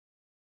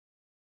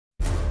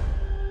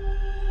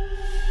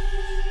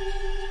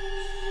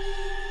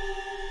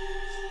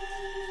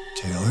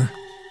Taylor,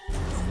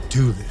 don't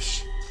do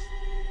this.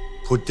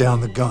 Put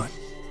down the gun.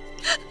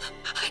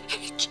 I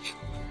hate you.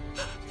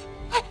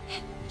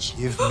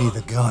 Give me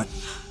the gun.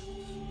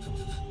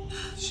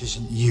 This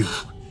isn't you.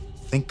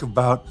 Think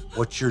about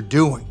what you're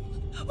doing.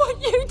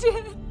 What you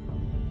did.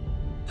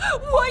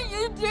 What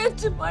you did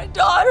to my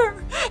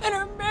daughter and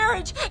her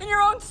marriage and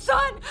your own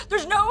son.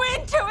 There's no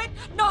end to it.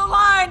 No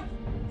line.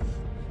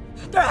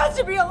 There has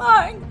to be a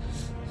line.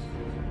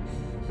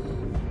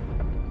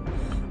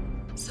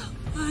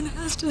 Someone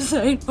has to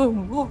say no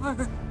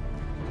more.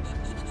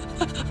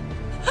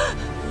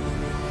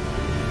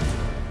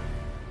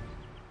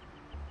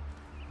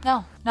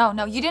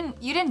 No, you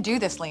didn't do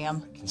this,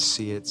 Liam. I can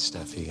see it,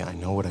 Steffi. I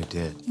know what I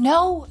did.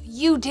 No,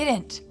 you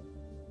didn't.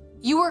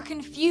 You were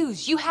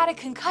confused. You had a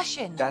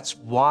concussion. That's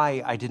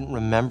why I didn't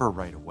remember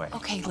right away.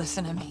 Okay,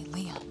 listen to me,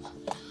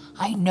 Liam.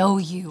 I know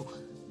you.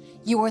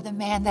 You are the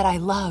man that I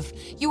love.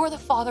 You are the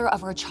father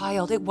of our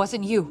child. It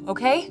wasn't you,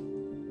 okay?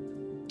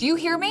 Do you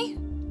hear me?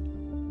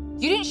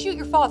 You didn't shoot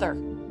your father.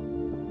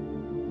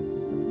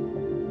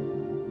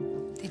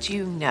 Did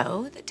you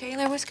know that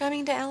Taylor was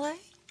coming to LA?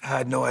 I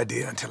had no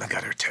idea until I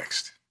got her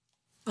text.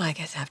 Well, I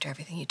guess after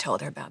everything you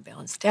told her about Bill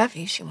and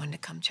Steffi, she wanted to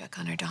come check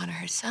on her daughter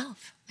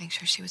herself, make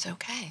sure she was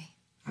okay.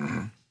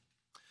 Mm-hmm.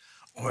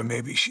 Or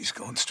maybe she's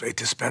going straight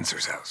to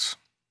Spencer's house.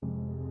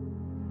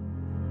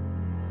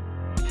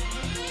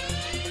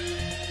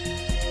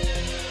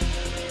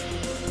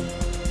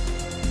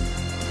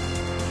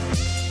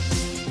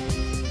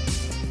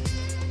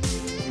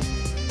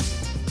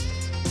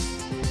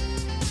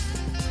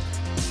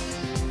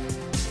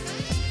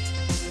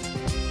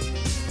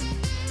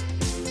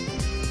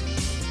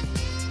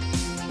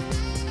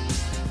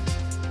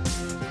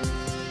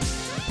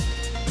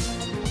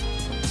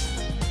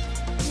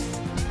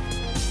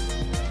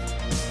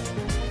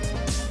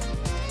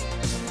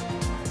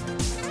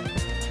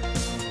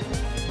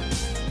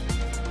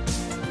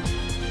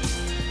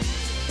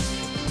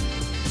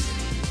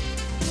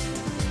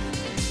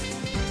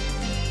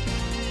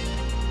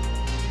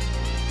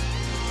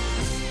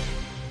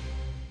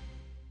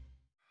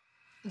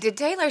 Did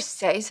Taylor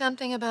say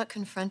something about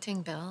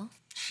confronting Bill?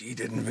 She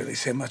didn't really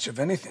say much of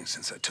anything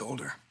since I told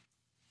her.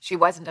 She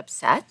wasn't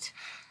upset?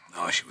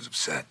 No, she was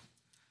upset.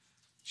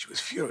 She was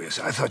furious.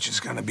 I thought she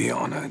was going to be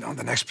on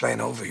the next plane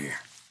over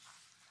here.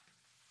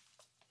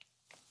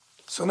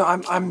 So no,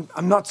 I'm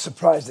not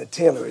surprised that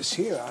Taylor is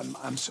here.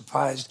 I'm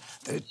surprised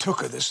that it took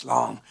her this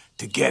long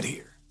to get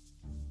here.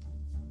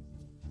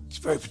 She's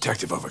very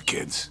protective of her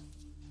kids.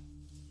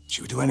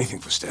 She would do anything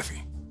for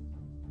Steffi.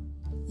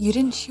 You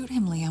didn't shoot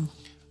him, Liam.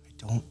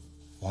 I don't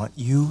want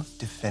you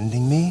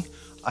defending me.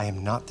 I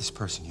am not this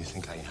person you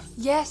think I am.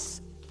 Yes,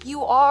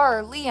 you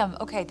are, Liam.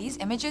 Okay, these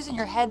images in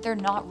your head, they're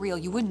not real.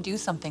 You wouldn't do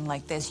something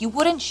like this. You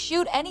wouldn't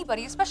shoot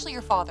anybody, especially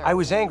your father. I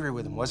was angry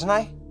with him, wasn't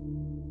I?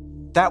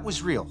 That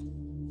was real.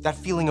 That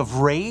feeling of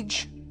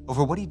rage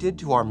over what he did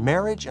to our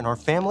marriage and our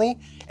family,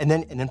 and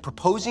then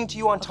proposing to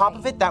you on top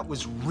of it, that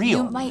was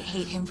real. You might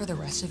hate him for the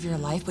rest of your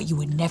life, but you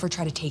would never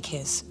try to take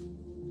his.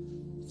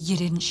 You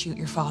didn't shoot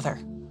your father.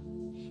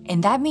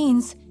 And that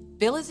means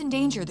Bill is in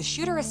danger. The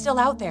shooter is still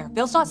out there.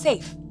 Bill's not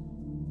safe.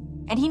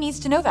 And he needs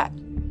to know that.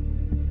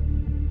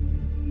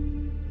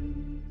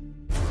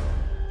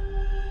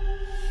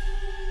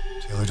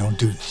 Taylor, don't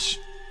do this.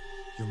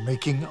 You're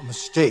making a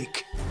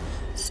mistake.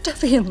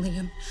 Steffi and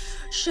Liam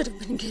should have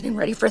been getting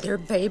ready for their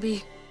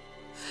baby.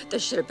 They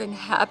should have been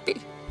happy.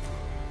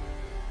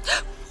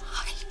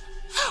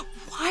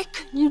 Why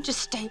couldn't you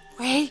just stay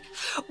away?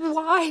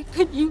 Why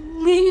couldn't you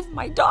leave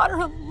my daughter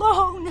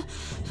alone?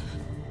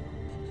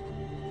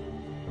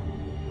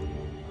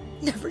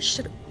 Never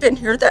should have been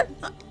here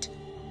that night.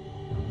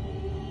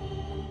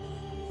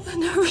 I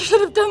never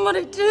should have done what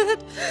I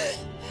did.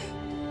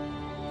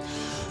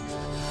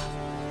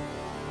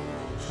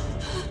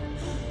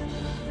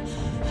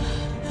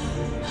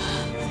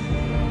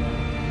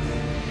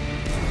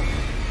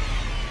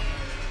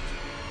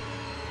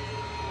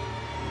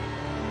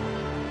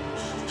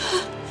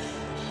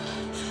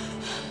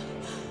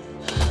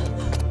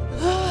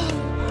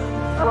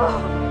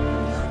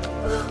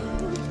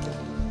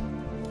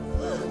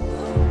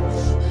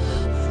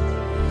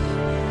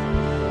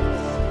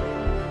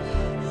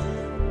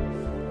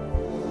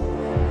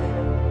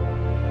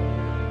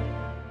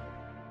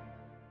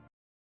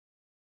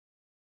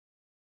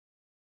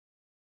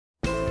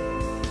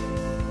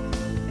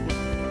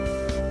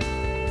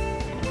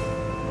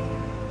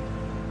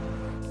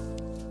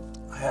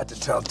 I had to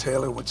tell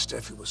Taylor what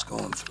Steffi was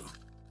going through.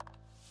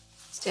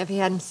 Steffi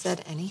hadn't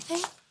said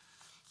anything?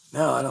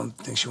 No, I don't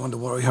think she wanted to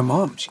worry her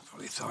mom. She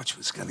probably thought she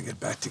was going to get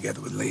back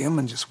together with Liam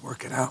and just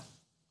work it out.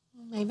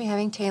 Maybe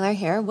having Taylor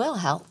here will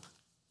help.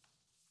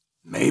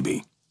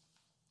 Maybe.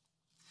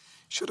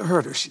 Should have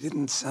heard her. She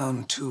didn't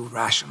sound too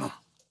rational.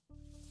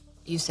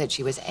 You said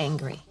she was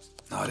angry.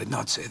 No, I did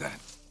not say that.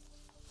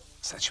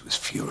 I said she was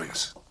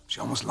furious.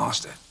 She almost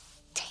lost it.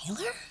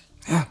 Taylor?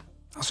 Yeah.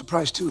 I was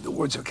surprised, too. The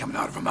words that were coming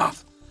out of her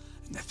mouth.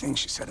 And the things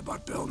she said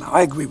about Bill. Now,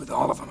 I agree with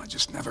all of them. I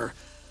just never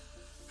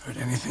heard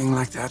anything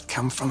like that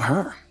come from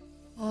her.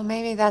 Well,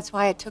 maybe that's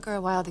why it took her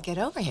a while to get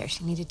over here.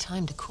 She needed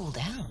time to cool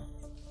down.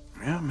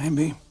 Yeah,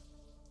 maybe.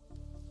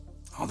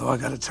 Although I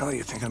gotta tell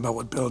you, thinking about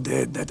what Bill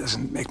did, that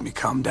doesn't make me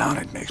calm down.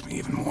 It makes me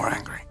even more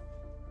angry.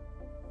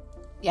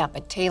 Yeah,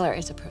 but Taylor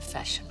is a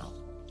professional.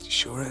 She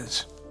sure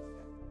is.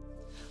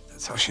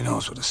 That's how she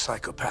knows what a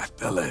psychopath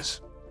Bill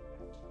is.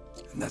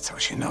 And that's how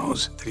she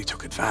knows that he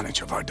took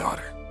advantage of our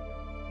daughter.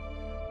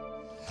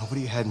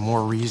 Nobody had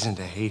more reason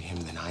to hate him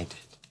than I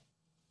did.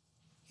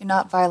 You're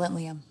not violent,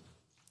 Liam.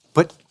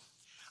 But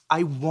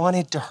I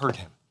wanted to hurt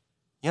him.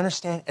 You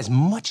understand? As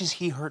much as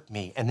he hurt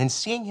me. And then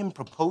seeing him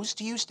propose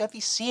to you,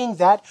 Steffi, seeing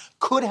that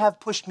could have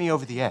pushed me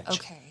over the edge.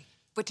 Okay,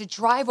 but to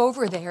drive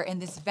over there in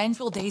this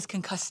vengeful dazed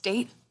concussed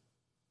state,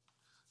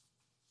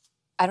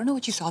 I don't know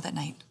what you saw that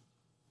night,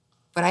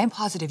 but I am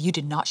positive you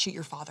did not shoot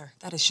your father.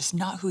 That is just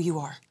not who you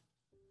are.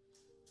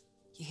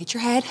 You hit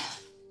your head,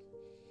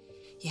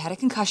 you had a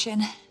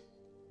concussion,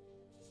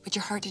 but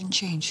your heart didn't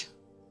change.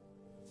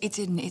 It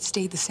didn't, it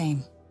stayed the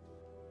same.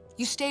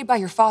 You stayed by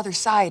your father's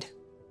side.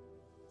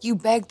 You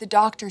begged the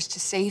doctors to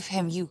save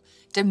him. You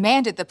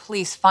demanded the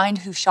police find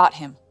who shot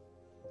him.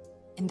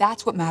 And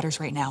that's what matters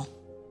right now.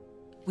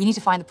 We need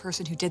to find the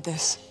person who did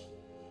this.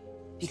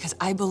 Because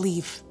I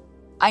believe,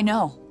 I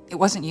know, it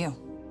wasn't you.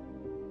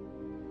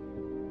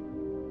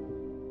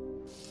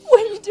 What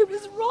you did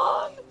was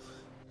wrong.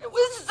 It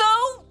was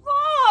so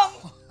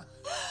wrong.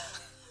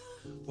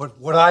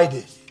 What I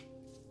did.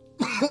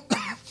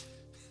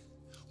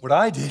 What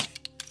I did.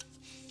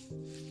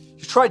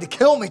 You tried to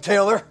kill me,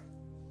 Taylor.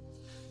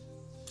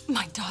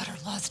 My daughter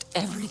lost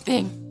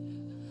everything.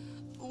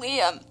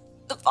 Liam,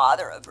 the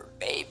father of her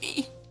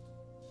baby.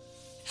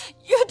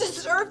 You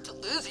deserve to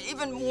lose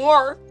even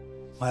more.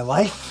 My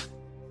life?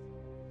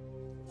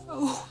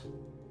 Oh,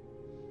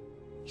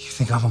 You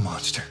think I'm a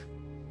monster?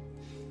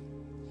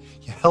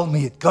 You held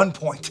me at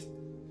gunpoint.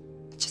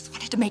 I just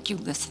wanted to make you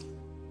listen.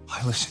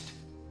 I listened.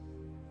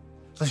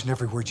 Listen to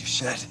every word you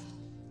said.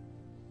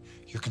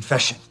 Your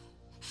confession.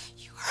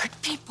 You hurt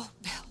people,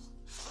 Bill.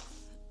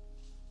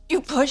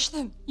 You push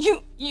them.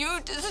 You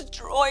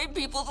destroy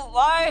people's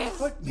lives.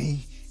 Put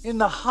me in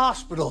the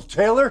hospital,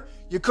 Taylor.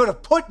 You could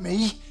have put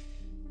me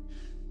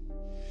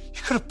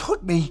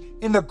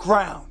in the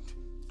ground.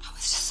 I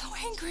was just so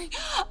angry.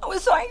 I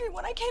was so angry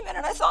when I came in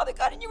and I saw the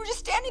gun and you were just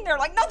standing there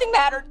like nothing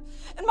mattered.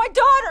 And my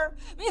daughter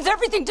means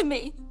everything to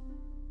me.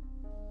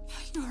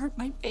 You hurt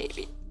my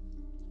baby.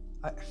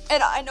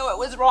 And I know it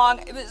was wrong.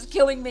 It was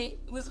killing me.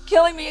 It was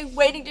killing me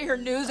waiting to hear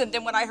news. And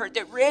then when I heard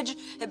that Ridge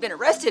had been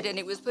arrested and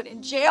he was put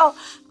in jail,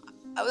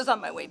 I was on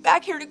my way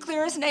back here to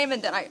clear his name.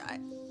 And then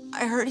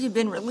I heard he'd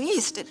been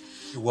released. And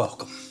You're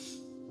welcome.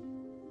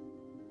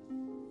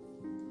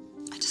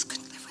 I just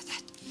couldn't live with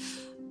it.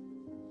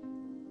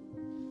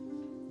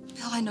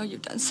 Bill, I know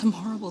you've done some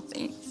horrible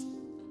things.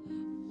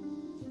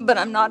 But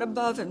I'm not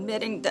above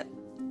admitting that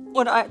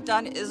what I've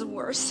done is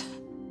worse.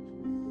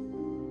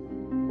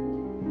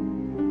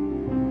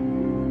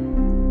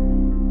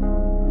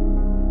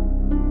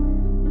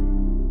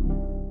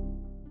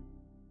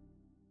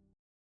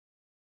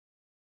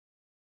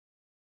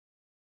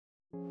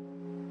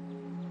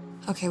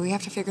 Okay, we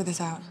have to figure this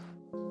out.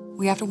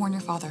 We have to warn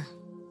your father.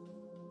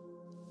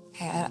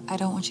 Hey, I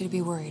don't want you to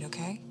be worried,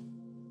 okay?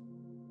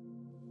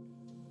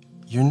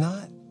 You're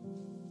not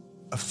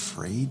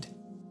afraid?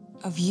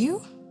 Of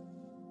you?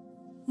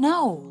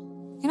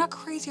 No. You're not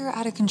crazy or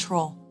out of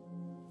control.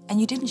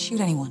 And you didn't shoot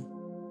anyone.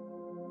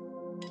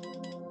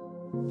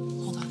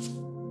 Hold on.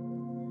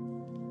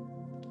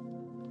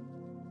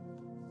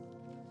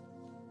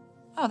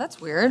 Oh, that's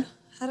weird.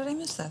 How did I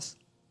miss this?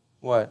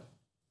 What?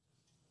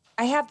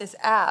 I have this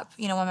app.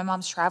 You know, when my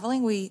mom's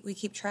traveling, we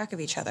keep track of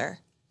each other.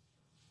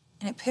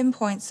 And it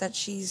pinpoints that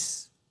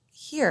she's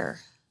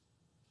here.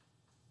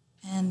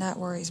 And that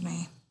worries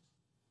me.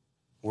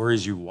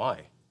 Worries you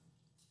why?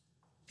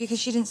 Because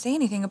she didn't say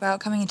anything about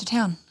coming into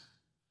town.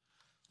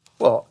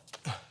 Well,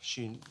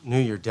 she knew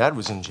your dad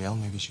was in jail.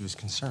 Maybe she was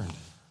concerned.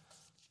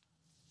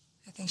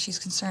 I think she's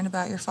concerned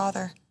about your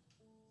father.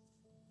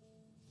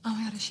 Oh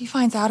my God, if she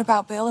finds out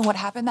about Bill and what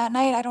happened that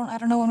night, I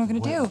don't know what we're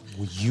gonna do.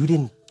 Well, you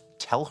didn't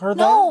tell her that?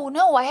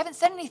 No, I haven't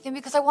said anything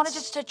because I wanted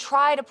just to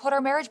try to put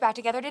our marriage back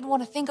together. I didn't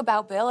want to think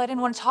about Bill. I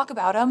didn't want to talk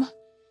about him.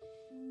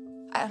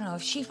 I don't know.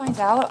 If she finds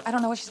out, I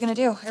don't know what she's gonna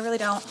do. I really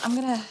don't. I'm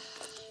gonna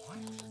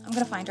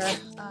find her.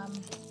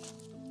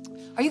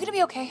 Are you gonna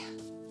be okay?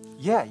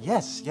 Yeah.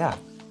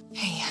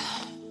 Hey,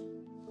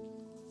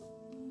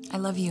 I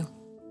love you,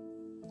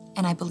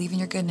 and I believe in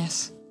your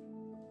goodness.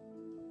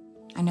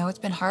 I know it's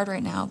been hard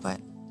right now, but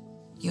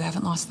you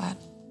haven't lost that.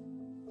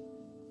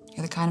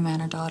 You're the kind of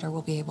man our daughter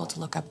will be able to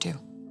look up to.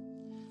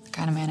 The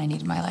kind of man I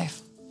need in my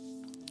life.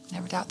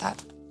 Never doubt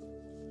that.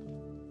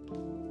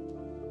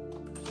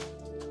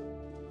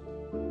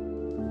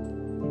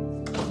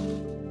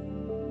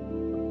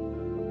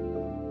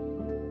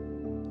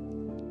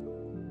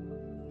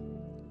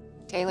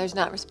 Taylor's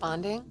not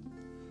responding?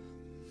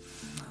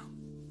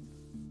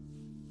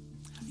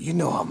 You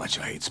know how much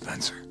I hate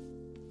Spencer.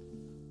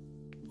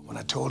 When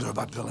I told her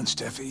about Bill and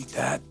Steffi,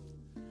 that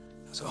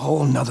was a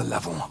whole nother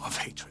level of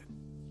hatred.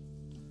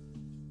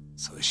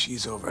 So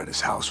she's over at his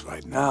house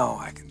right now.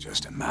 I can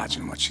just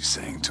imagine what she's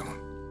saying to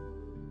him.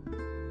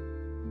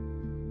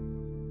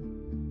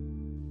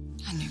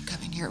 I knew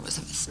coming here was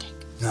a mistake.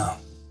 No.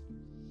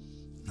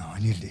 No, I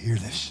needed to hear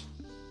this.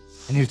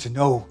 I needed to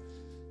know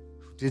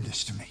who did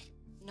this to me.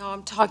 No,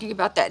 I'm talking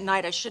about that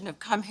night I shouldn't have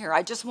come here.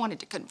 I just wanted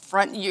to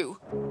confront you.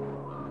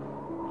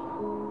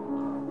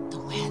 The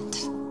wind.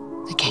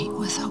 The gate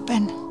was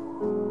open.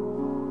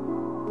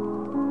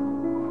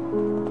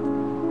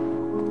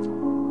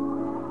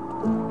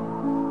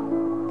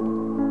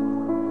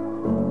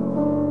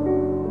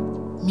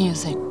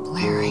 Music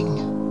blaring.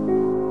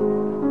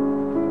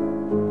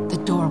 The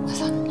door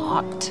was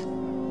unlocked.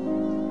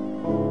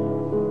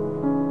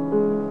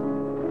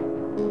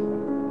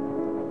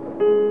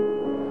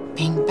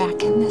 Being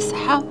back in this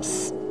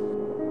house,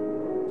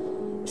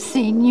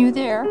 seeing you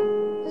there,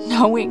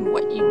 knowing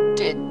what you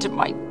did to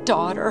my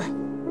daughter.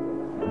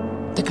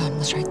 The gun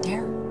was right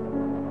there.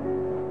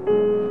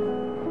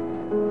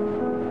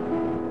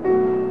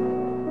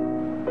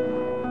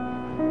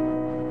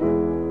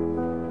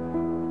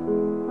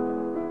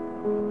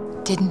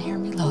 Didn't hear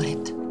me load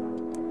it.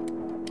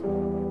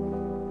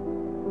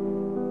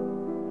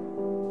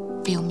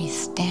 Feel me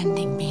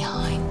standing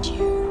behind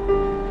you.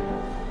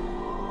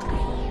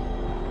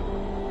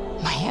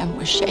 My hand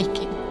was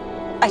shaking.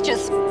 I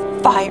just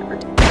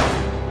fired.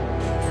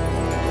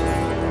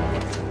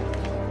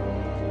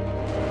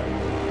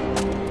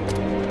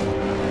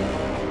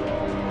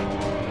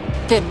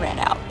 Then ran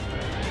out.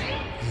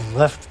 You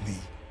left me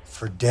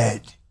for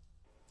dead.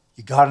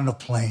 You got on a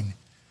plane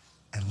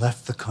and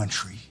left the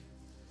country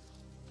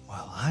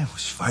while I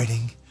was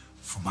fighting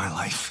for my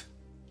life.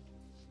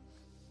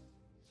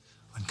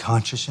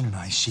 Unconscious in an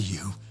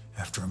ICU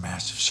after a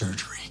massive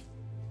surgery.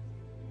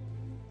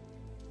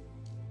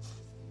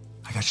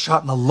 I got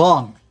shot in the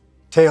lung,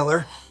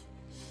 Taylor.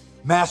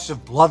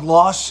 Massive blood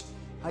loss.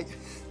 I could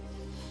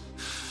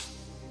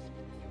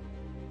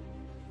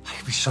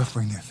be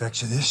suffering the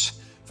effects of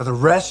this for the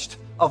rest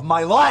of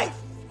my life.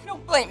 I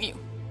don't blame you.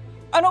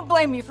 I don't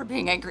blame you for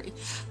being angry.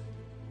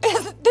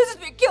 This has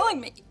been killing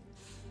me.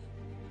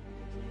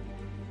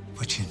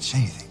 But you didn't say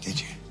anything, did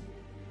you?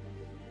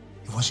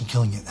 It wasn't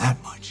killing you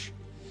that much.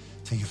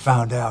 Till you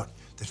found out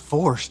that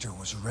Forrester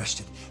was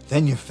arrested.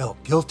 Then you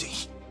felt guilty.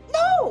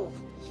 No!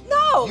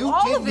 No! You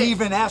didn't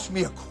even ask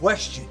me a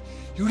question.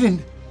 You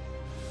didn't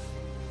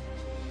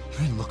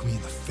look me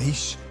in the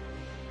face.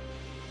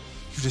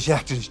 You just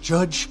acted as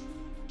judge,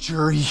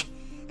 jury,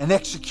 and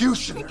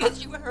executioner.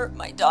 Because you hurt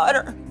my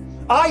daughter.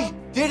 I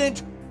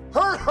didn't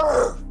hurt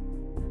her!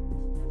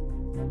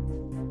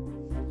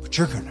 But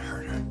you're gonna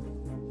hurt her.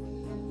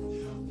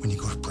 When you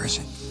go to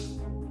prison.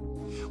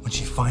 When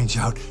she finds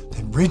out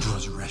that Ridge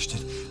was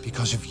arrested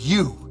because of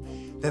you.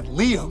 That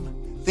Liam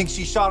thinks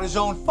he shot his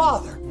own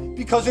father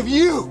because of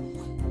you.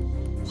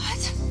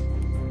 What?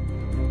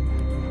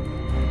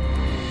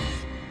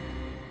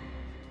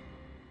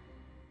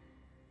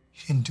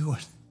 You didn't do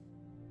it.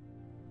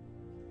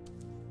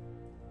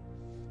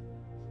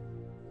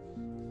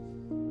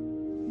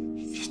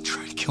 You didn't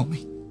try to kill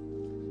me.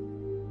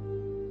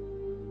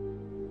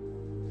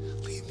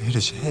 Liam hit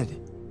his head.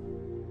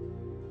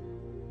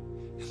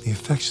 And the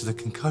effects of the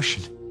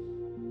concussion.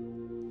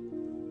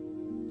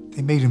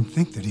 They made him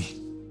think that he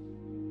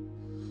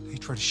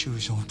tried to shoot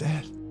his own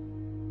dad.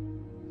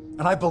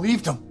 And I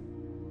believed him.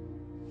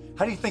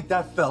 How do you think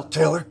that felt,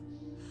 Taylor?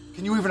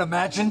 Can you even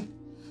imagine?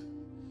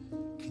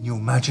 Can you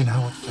imagine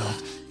how it felt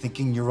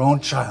thinking your own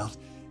child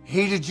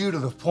hated you to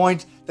the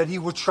point that he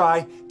would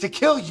try to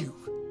kill you?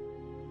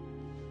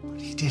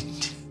 But he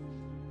didn't.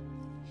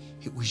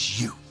 It was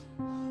you.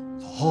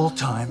 The whole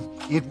time,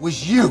 it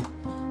was you.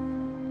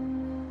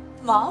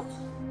 Mom?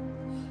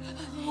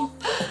 What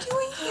are you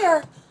doing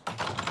here?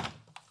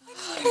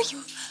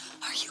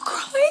 Are you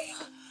crying?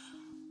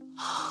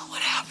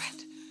 What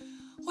happened?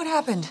 What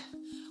happened?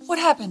 What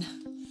happened?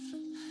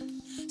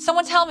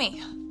 Someone tell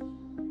me.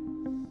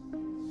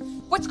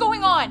 What's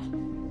going on?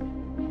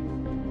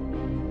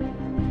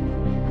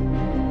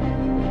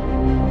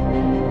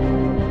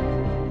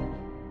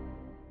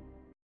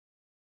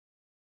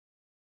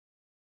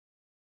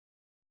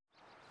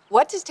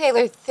 What does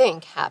Taylor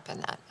think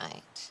happened that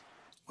night?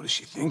 What does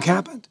she think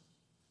happened?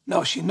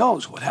 No, she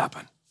knows what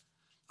happened.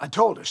 I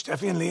told her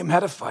Steffi and Liam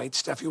had a fight,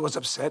 Steffi was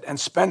upset, and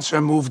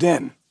Spencer moved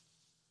in.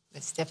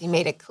 But Steffi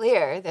made it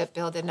clear that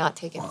Bill did not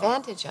take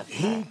advantage of her.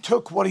 He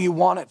took what he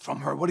wanted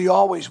from her, what he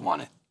always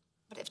wanted.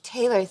 But if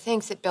Taylor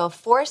thinks that Bill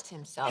forced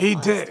himself He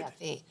on did.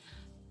 Steffi...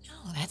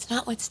 No, that's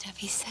not what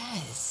Steffi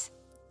says.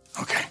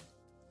 Okay.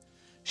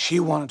 She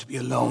wanted to be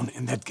alone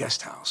in that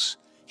guest house.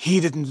 He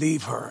didn't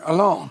leave her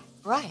alone.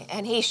 Right,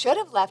 and he should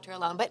have left her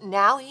alone, but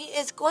now he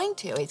is going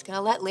to. He's going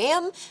to let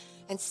Liam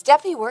and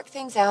Steffi work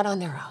things out on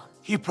their own.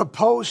 He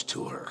proposed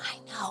to her. I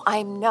know.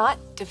 I'm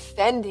not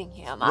defending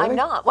him. Really? I'm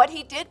not. What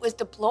he did was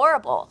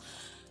deplorable.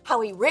 How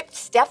he ripped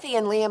Steffi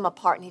and Liam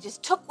apart, and he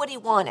just took what he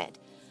wanted.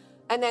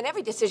 And then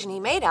every decision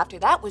he made after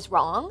that was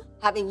wrong.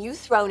 Having you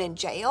thrown in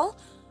jail,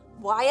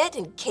 Wyatt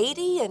and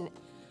Katie, and...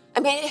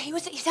 I mean,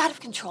 he's out of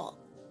control.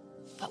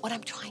 But what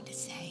I'm trying to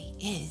say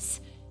is,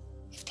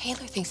 If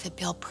Taylor thinks that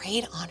Bill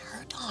preyed on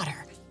her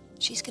daughter,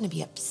 she's gonna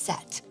be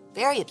upset,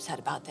 very upset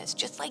about this,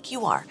 just like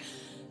you are.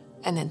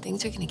 And then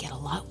things are gonna get a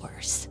lot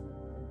worse.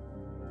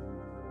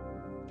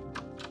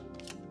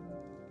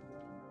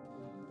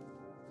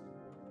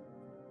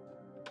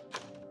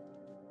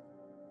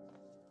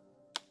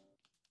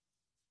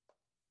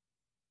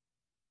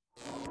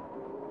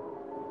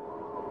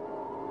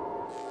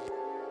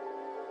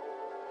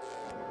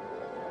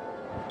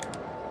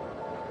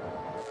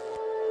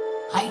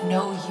 I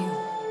know you.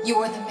 You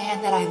are the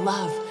man that I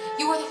love.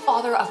 You are the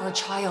father of our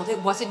child.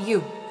 It wasn't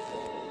you.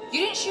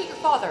 You didn't shoot your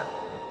father.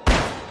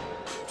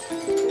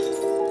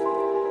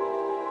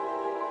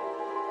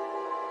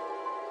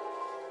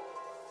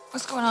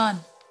 What's going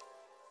on?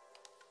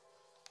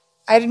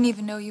 I didn't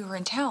even know you were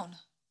in town.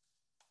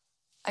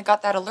 I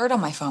got that alert on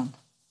my phone.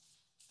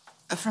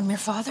 From your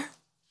father?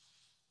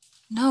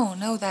 No,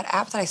 that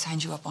app that I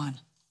signed you up on.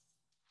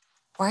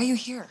 Why are you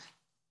here?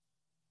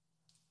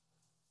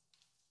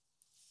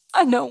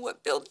 I know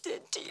what Bill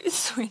did to you,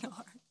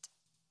 sweetheart.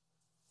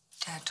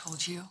 Dad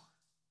told you?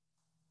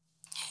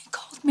 He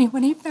called me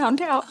when he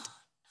found out.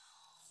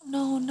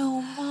 No,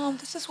 Mom,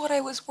 this is what I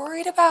was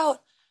worried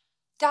about.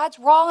 Dad's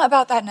wrong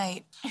about that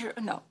night.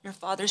 Your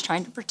father's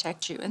trying to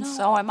protect you, and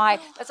so am I.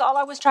 That's all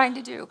I was trying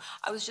to do.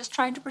 I was just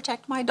trying to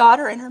protect my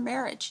daughter and her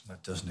marriage.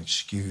 That doesn't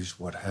excuse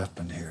what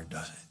happened here,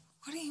 does it?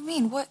 What do you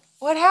mean?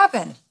 What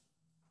happened?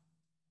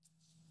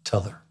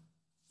 Tell her.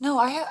 No,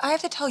 I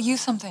have to tell you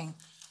something.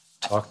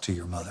 Talk to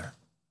your mother.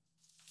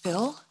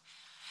 Bill?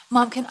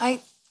 Mom, can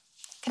I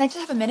just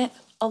have a minute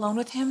alone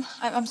with him?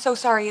 I'm so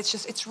sorry.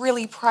 It's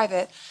really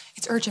private.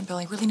 It's urgent, Bill.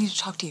 I really need to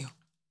talk to you.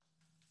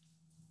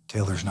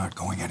 Taylor's not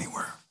going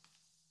anywhere.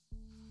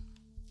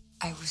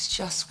 I was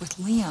just with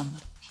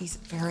Liam. He's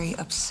very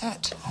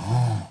upset.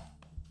 Oh,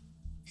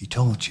 he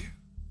told you.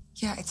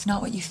 Yeah, it's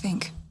not what you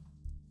think.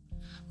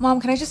 Mom,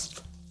 can I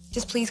just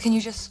please, can you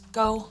just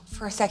go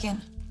for a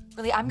second?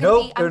 Really, I'm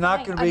gonna be. Nope, there are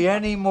not going to be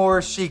any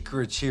more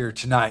secrets here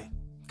tonight.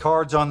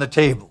 Cards on the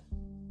table.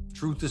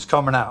 Truth is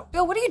coming out.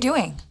 Bill, what are you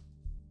doing?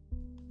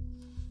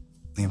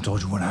 Liam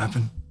told you what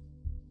happened?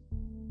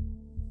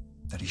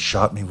 That he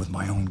shot me with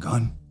my own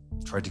gun?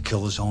 Tried to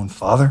kill his own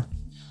father?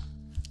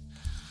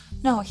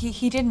 No,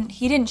 he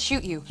didn't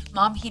shoot you.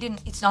 Mom, he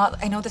didn't. It's not,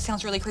 I know this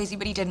sounds really crazy,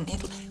 but he didn't.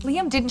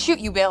 Liam didn't shoot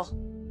you, Bill.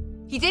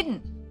 He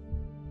didn't.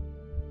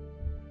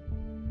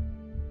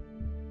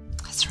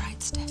 That's right,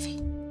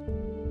 Steffi.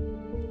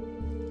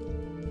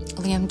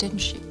 Liam didn't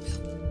shoot Bill.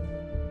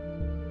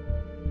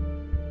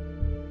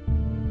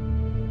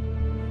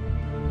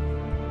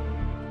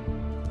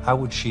 How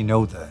would she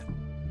know that?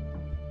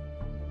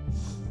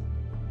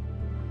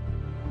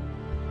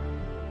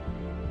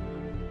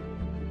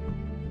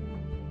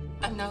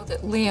 I know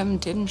that Liam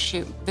didn't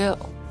shoot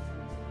Bill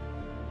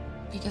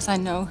because I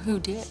know who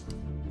did.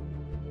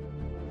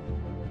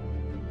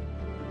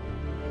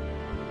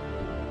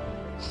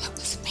 It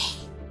was me.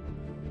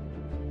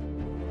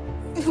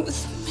 It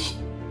was me.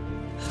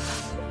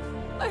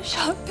 I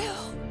shot Bill.